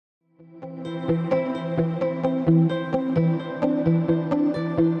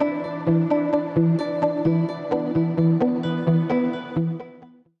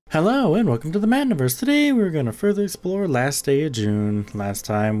welcome to the Mattniverse. Today we're going to further explore last day of June. Last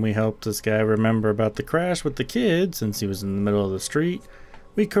time we helped this guy remember about the crash with the kid since he was in the middle of the street.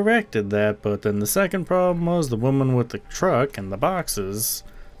 We corrected that, but then the second problem was the woman with the truck and the boxes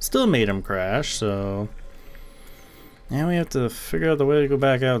still made him crash, so now we have to figure out the way to go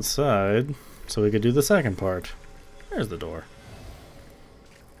back outside so we could do the second part. There's the door.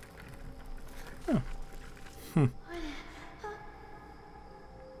 Oh.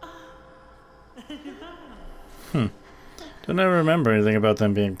 Don't ever remember anything about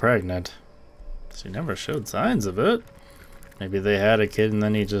them being pregnant. She never showed signs of it. Maybe they had a kid and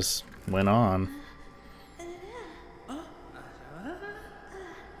then he just went on.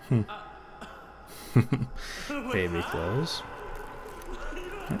 Baby clothes.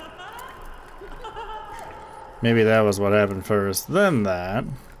 Maybe that was what happened first, then that.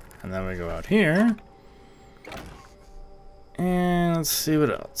 And then we go out here. And let's see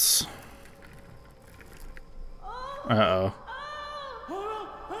what else. Uh-oh.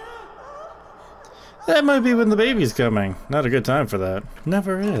 That might be when the baby's coming. Not a good time for that.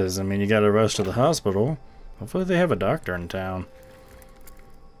 Never is. I mean, you gotta rush to the hospital. Hopefully they have a doctor in town.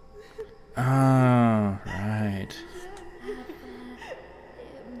 Ah, right.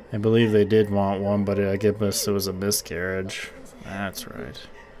 I believe they did want one, but I guess it was a miscarriage. That's right.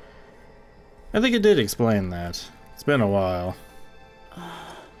 I think it did explain that. It's been a while.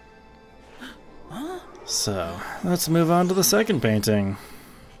 So, let's move on to the second painting.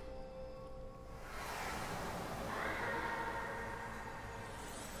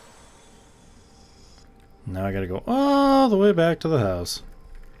 Now I gotta go all the way back to the house.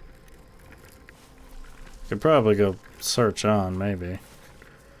 Could probably go search on, maybe.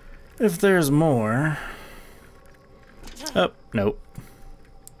 If there's more. Oh, nope.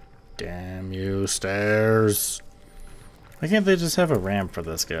 Damn you, stairs. Why can't they just have a ramp for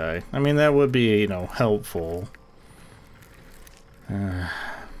this guy? I mean, that would be, you know, helpful. Oh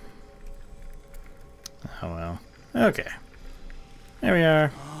well. Okay. There we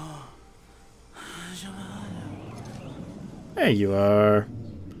are. There you are.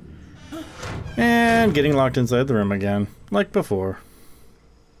 And getting locked inside the room again, like before.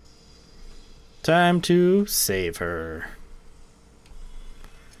 Time to save her.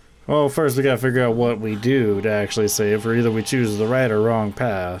 Well, first we gotta figure out what we do to actually save her. Either we choose the right or wrong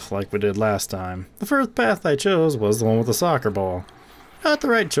path, like we did last time. The first path I chose was the one with the soccer ball. Not the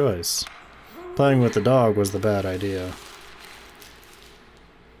right choice. Playing with the dog was the bad idea.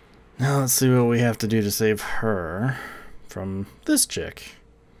 Now let's see what we have to do to save her from this chick.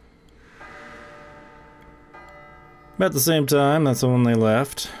 At the same time, that's the one they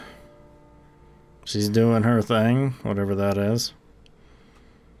left. She's doing her thing, whatever that is.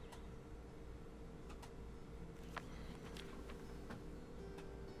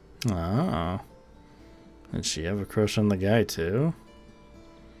 Oh. Did she have a crush on the guy too?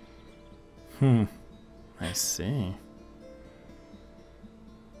 I see.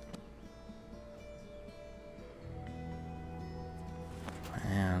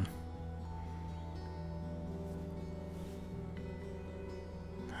 Man.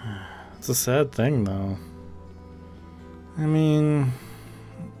 It's a sad thing though. I mean,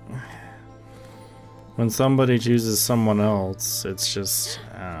 when somebody chooses someone else, it's just,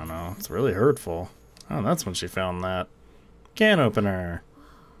 I don't know, it's really hurtful. Oh, that's when she found that. Can opener.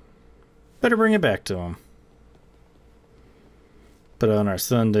 Better bring it back to him. Put on our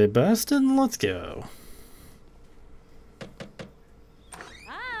Sunday best and let's go.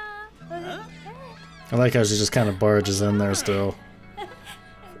 I like how she just kind of barges in there still.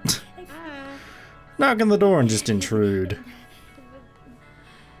 Knock on the door and just intrude.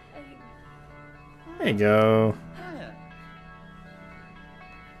 There you go.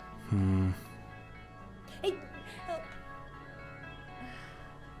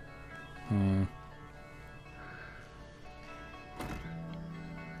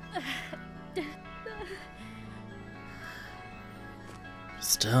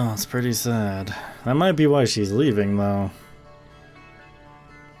 Still, it's pretty sad. That might be why she's leaving, though.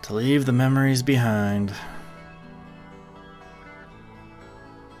 To leave the memories behind.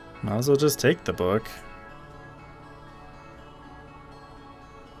 Might as well just take the book.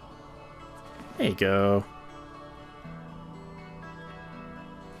 There you go.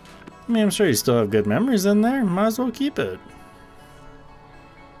 I mean, I'm sure you still have good memories in there. Might as well keep it.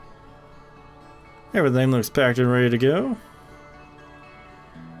 Everything looks packed and ready to go.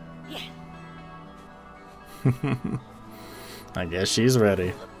 I guess she's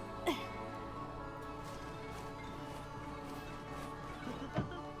ready.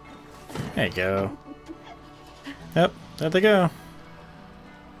 There you go. Yep, there they go.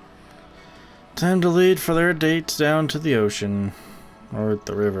 Time to lead for their date down to the ocean. Or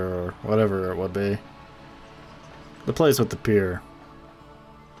the river, or whatever it would be. The place with the pier.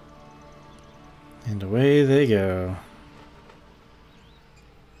 And away they go.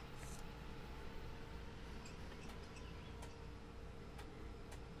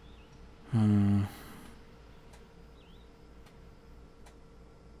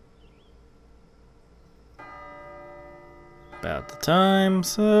 About the time,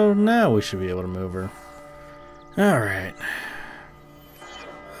 so now we should be able to move her. Alright.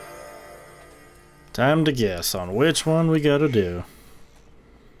 Time to guess on which one we gotta do.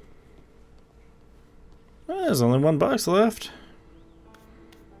 Well, there's only one box left.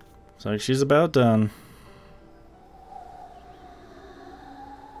 Looks like she's about done.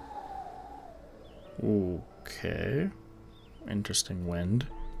 Okay. Interesting wind.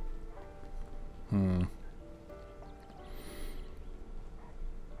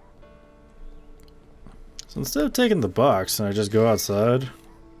 So instead of taking the box, can I just go outside?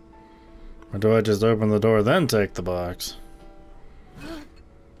 Or do I just open the door then take the box?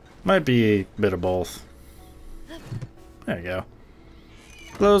 Might be a bit of both. There you go.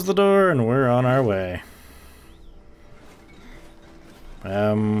 Close the door and we're on our way.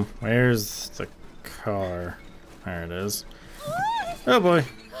 Where's the car? There it is. Oh boy.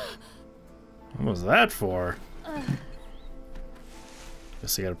 What was that for?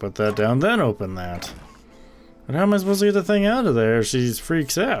 Guess you gotta put that down, then open that. But how am I supposed to get the thing out of there if she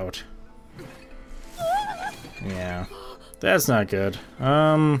freaks out? Yeah. That's not good.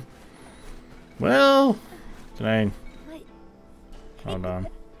 Well, can I... Hold on.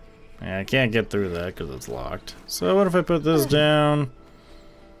 Yeah, I can't get through that because it's locked. So what if I put this down?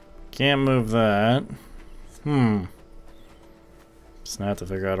 Can't move that. Just gonna have to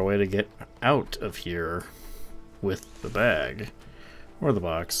figure out a way to get out of here with the bag. Or the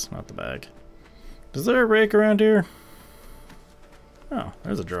box, not the bag. Is there a rake around here? Oh,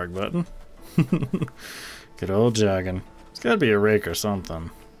 there's a drag button. Good old jogging. There's gotta be a rake or something.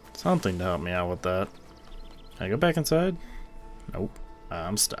 Something to help me out with that. Can I go back inside? Nope.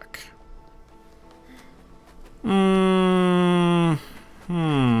 I'm stuck. What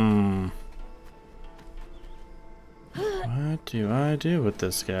do I do with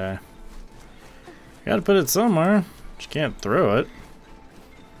this guy? Gotta put it somewhere. But you can't throw it.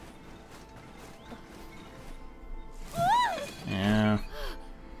 Yeah.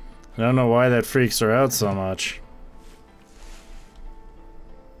 I don't know why that freaks her out so much.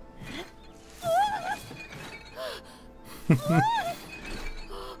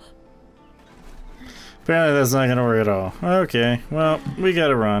 Apparently that's not gonna work at all. Okay, well, we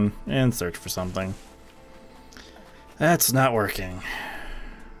gotta run and search for something. That's not working.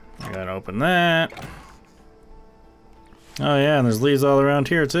 I gotta open that. Oh yeah, and there's leaves all around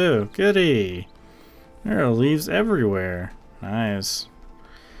here too. Goody! There are leaves everywhere. Nice.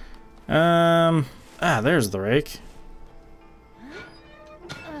 There's the rake.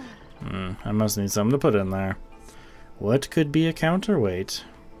 I must need something to put in there. What could be a counterweight?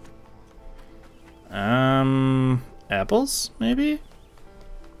 Apples, maybe?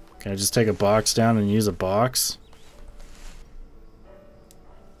 Can I just take a box down and use a box?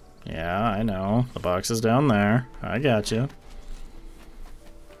 Yeah, I know. The box is down there. I got you.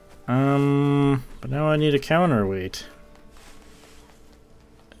 But now I need a counterweight.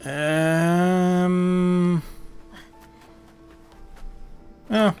 Oh,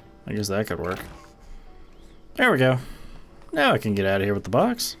 I guess that could work. There we go. Now I can get out of here with the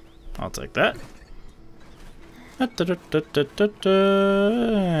box. I'll take that. And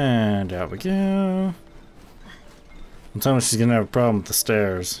out we go. I'm telling her she's gonna have a problem with the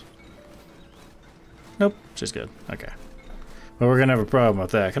stairs. Nope, she's good. Okay. Well, we're gonna have a problem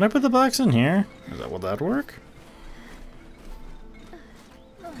with that. Can I put the box in here? Will that work?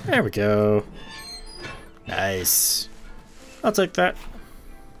 There we go. Nice. I'll take that.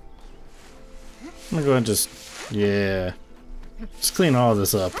 I'm gonna go ahead and just clean all of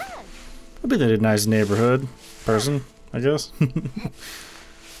this up. I'll be the nice neighborhood person, I guess.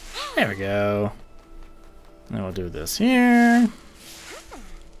 There we go. Then we'll do this here.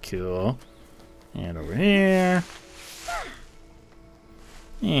 Cool. And over here.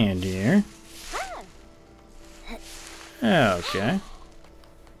 And here. Okay.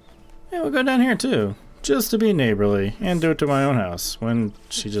 Yeah, we'll go down here too. Just to be neighborly and do it to my own house when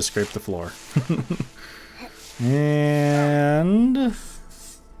she just scraped the floor. And...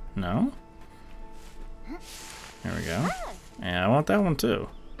 no. There we go. And I want that one too.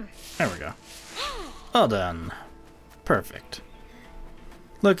 There we go. All done. Perfect.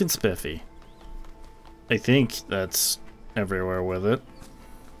 Looking spiffy. I think that's everywhere with it.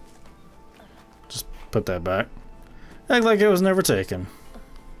 put that back. Act like it was never taken.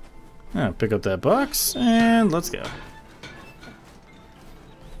 Pick up that box, and let's go.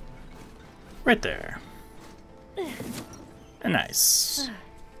 Right there. Nice.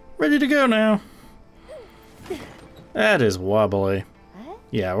 Ready to go now. That is wobbly.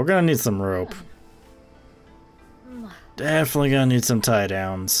 Yeah, we're gonna need some rope. Definitely gonna need some tie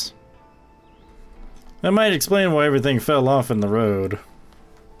downs. That might explain why everything fell off in the road.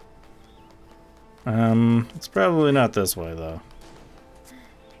 It's probably not this way though.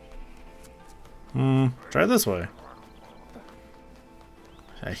 Try this way.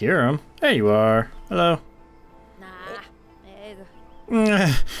 I hear him. There you are. Hello.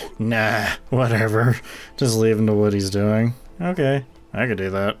 Nah, whatever. Just leave him to what he's doing. Okay, I could do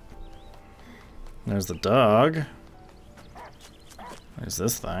that. There's the dog. There's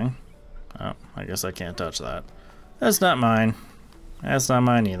this thing. Oh, I guess I can't touch that. That's not mine. That's not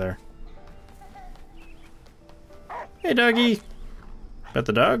mine either. Hey, doggy. Pet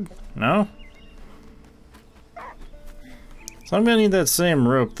the dog? No? So I'm gonna need that same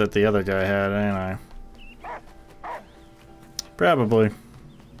rope that the other guy had, ain't I? Probably.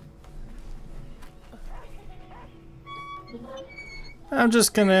 I'm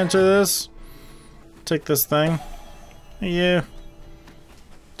just gonna enter this. Take this thing. Yeah.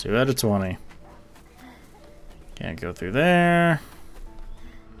 2 out of 20. Can't go through there.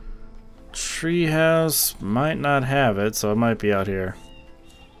 Treehouse might not have it, so it might be out here.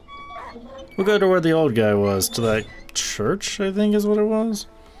 We'll go to where the old guy was, to that church, I think is what it was.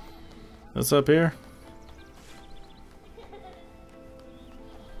 That's up here.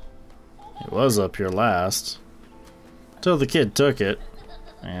 It was up here last. Until the kid took it.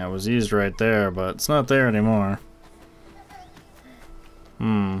 Yeah, it was used right there, but it's not there anymore.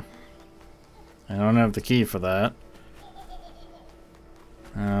 I don't have the key for that.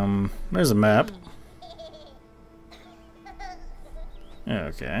 There's a map.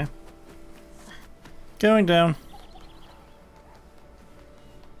 Okay. Going down.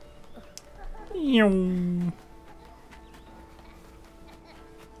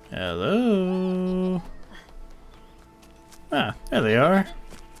 Hello. Ah, there they are.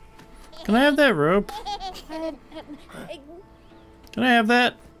 Can I have that rope? Can I have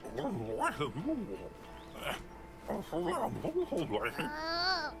that?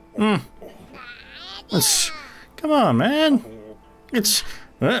 Come on, man. It's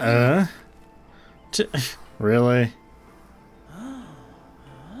really?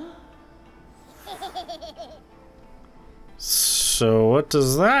 So what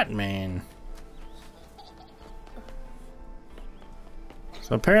does that mean?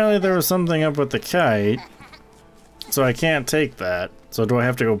 So apparently there was something up with the kite, so I can't take that. So do I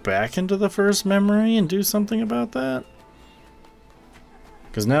have to go back into the first memory and do something about that?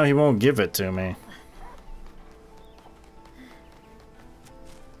 Because now he won't give it to me.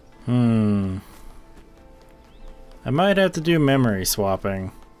 I might have to do memory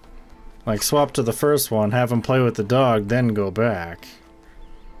swapping. Like swap to the first one, have him play with the dog, then go back.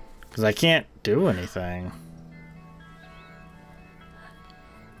 Because I can't do anything.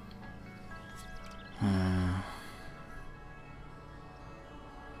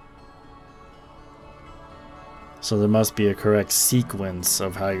 So there must be a correct sequence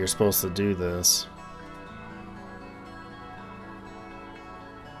of how you're supposed to do this.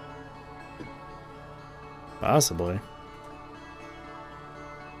 Possibly.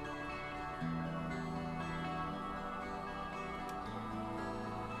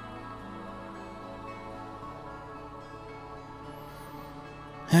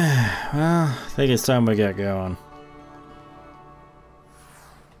 Well, I think it's time we got going.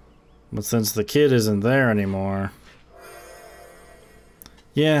 But since the kid isn't there anymore...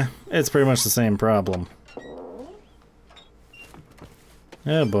 Yeah, it's pretty much the same problem.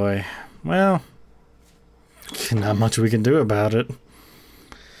 Oh boy. Well... not much we can do about it.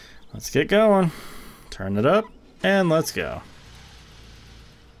 Let's get going. Turn it up, and let's go.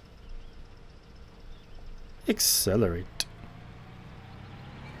 Accelerate.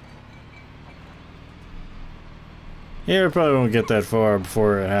 Yeah, we probably won't get that far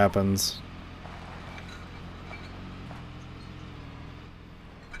before it happens.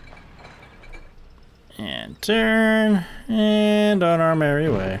 And turn, and on our merry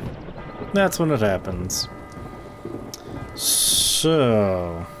way. That's when it happens.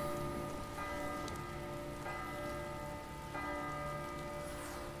 So...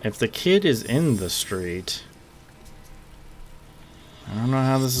 if the kid is in the street... I don't know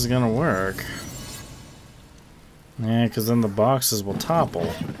how this is gonna work. Yeah, because then the boxes will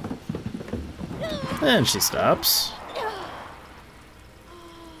topple. And she stops.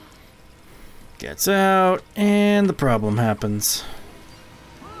 Gets out, and the problem happens.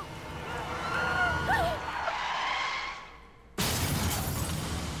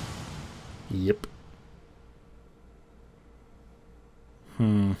 Yep.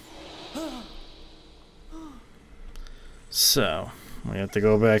 So, we have to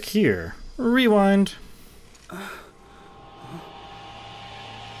go back here. Rewind.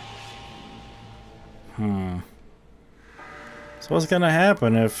 So what's gonna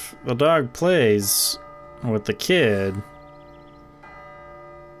happen if the dog plays with the kid?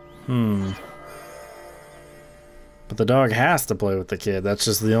 But the dog has to play with the kid. That's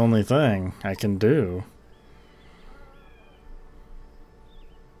just the only thing I can do.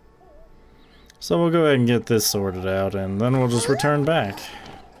 So we'll go ahead and get this sorted out, and then we'll just return back.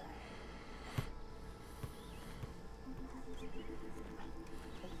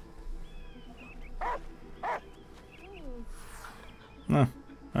 Oh.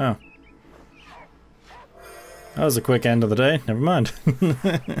 Oh. That was a quick end of the day. Never mind.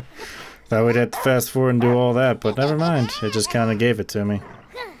 Thought we'd have to fast forward and do all that, but never mind. It just kind of gave it to me.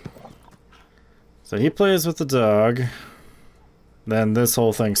 So he plays with the dog. Then this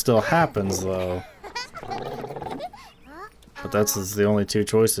whole thing still happens, though. But that's the only two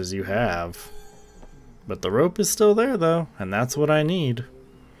choices you have. But the rope is still there, though, and that's what I need.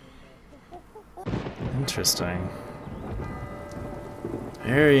 Interesting.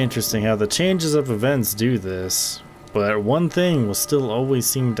 Very interesting how the changes of events do this, but one thing will still always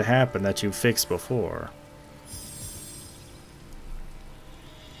seem to happen that you fixed before.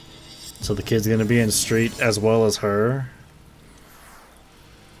 So the kid's gonna be in the street as well as her?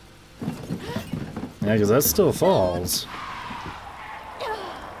 Yeah, because that still falls.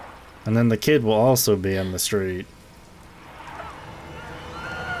 And then the kid will also be in the street.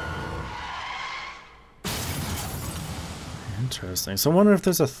 Interesting. So I wonder if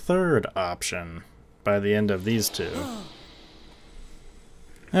there's a third option by the end of these two.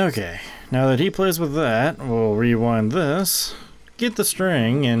 Okay, now that he plays with that, we'll rewind this, get the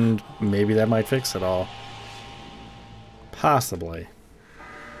string, and maybe that might fix it all. Possibly.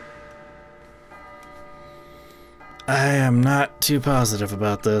 I am not too positive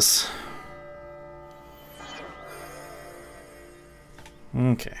about this.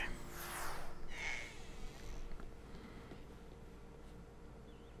 Okay.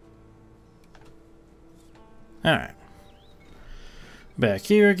 Alright. Back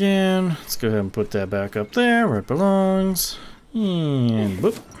here again. Let's go ahead and put that back up there where it belongs. And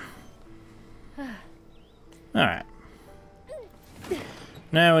boop. Alright.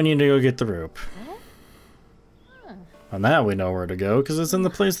 Now we need to go get the rope. Well, now we know where to go, because it's in the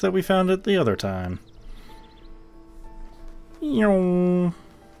place that we found it the other time. Go,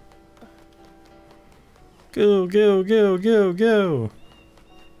 go, go, go, go!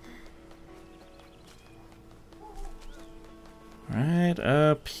 Right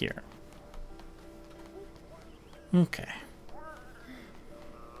up here. Okay.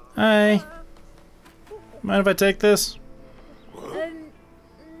 Hi. Mind if I take this?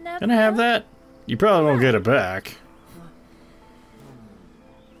 Can I have that? You probably won't get it back.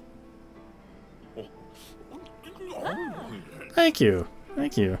 Thank you.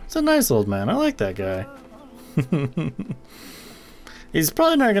 Thank you. It's a nice old man. I like that guy. He's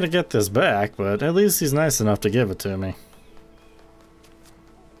probably not going to get this back, but at least he's nice enough to give it to me.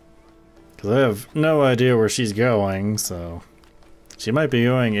 Because I have no idea where she's going, so... She might be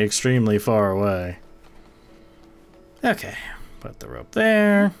going extremely far away. Okay. Put the rope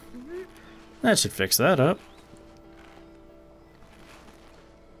there. That should fix that up.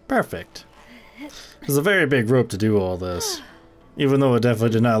 Perfect. It's a very big rope to do all this. Even though it definitely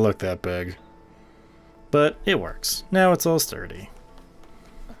did not look that big. But it works. Now it's all sturdy.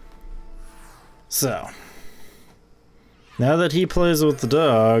 So. Now that he plays with the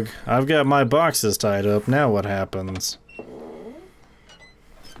dog, I've got my boxes tied up. Now what happens?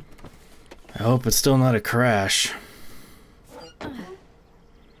 I hope it's still not a crash.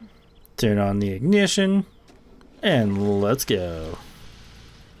 Turn on the ignition. And let's go.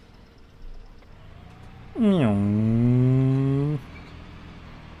 And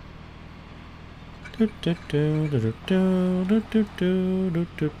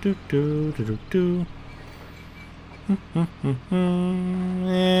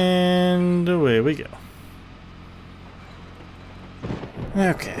away we go.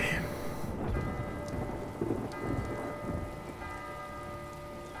 Okay.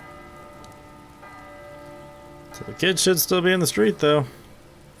 So the kid should still be in the street though.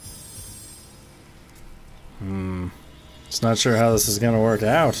 Just not sure how this is gonna work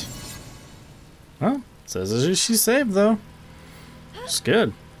out. Well, says she's saved though. It's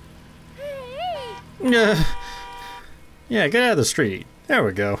good. Yeah, yeah, get out of the street. There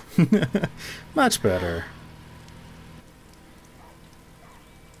we go. Much better.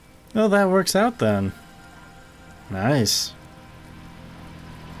 Oh, that works out then. Nice.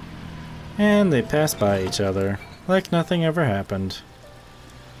 And they pass by each other, like nothing ever happened.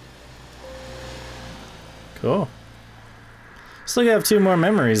 Cool. Still have 2 more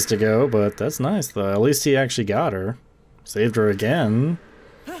memories to go, but that's nice though. At least he actually got her. Saved her again.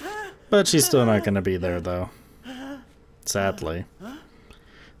 But she's still not going to be there though. Sadly.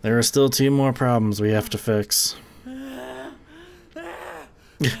 There are still 2 more problems we have to fix.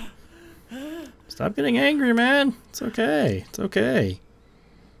 Stop getting angry, man. It's okay. It's okay.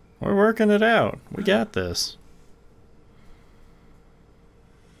 We're working it out. We got this.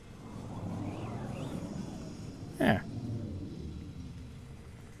 Yeah.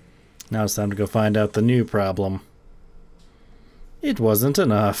 Now it's time to go find out the new problem. It wasn't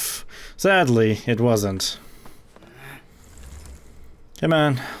enough. Sadly, it wasn't. Come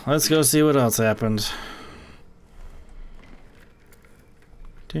on, let's go see what else happened.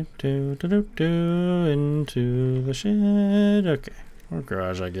 Into the shed. Okay. Or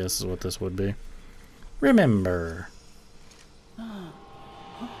garage, I guess, is what this would be. Remember.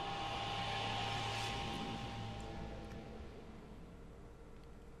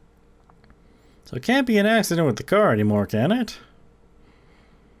 So it can't be an accident with the car anymore, can it?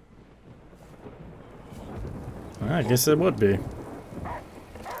 I guess it would be.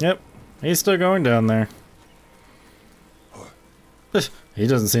 Yep. He's still going down there. He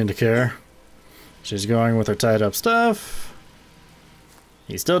doesn't seem to care. She's going with her tied up stuff.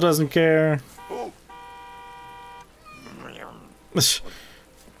 He still doesn't care.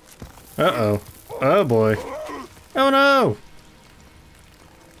 Uh-oh. Oh boy. Oh no!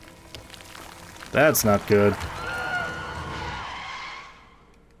 That's not good.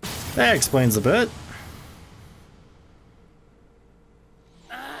 That explains a bit.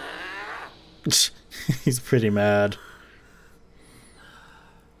 He's pretty mad.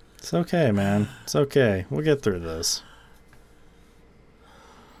 It's okay, man. It's okay. We'll get through this.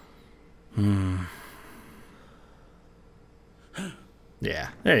 Yeah,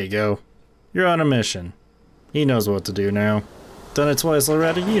 there you go. You're on a mission. He knows what to do now. Done it twice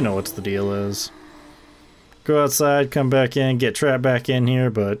already, you know what the deal is. Go outside, come back in, get trapped back in here,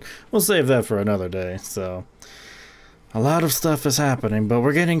 but we'll save that for another day, so. A lot of stuff is happening, but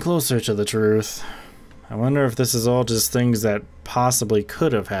we're getting closer to the truth. I wonder if this is all just things that possibly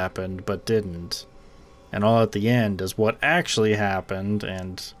could have happened, but didn't. And all at the end is what actually happened,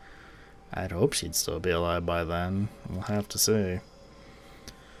 and I'd hope she'd still be alive by then. We'll have to see.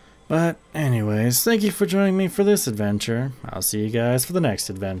 But anyways, thank you for joining me for this adventure. I'll see you guys for the next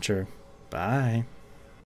adventure. Bye.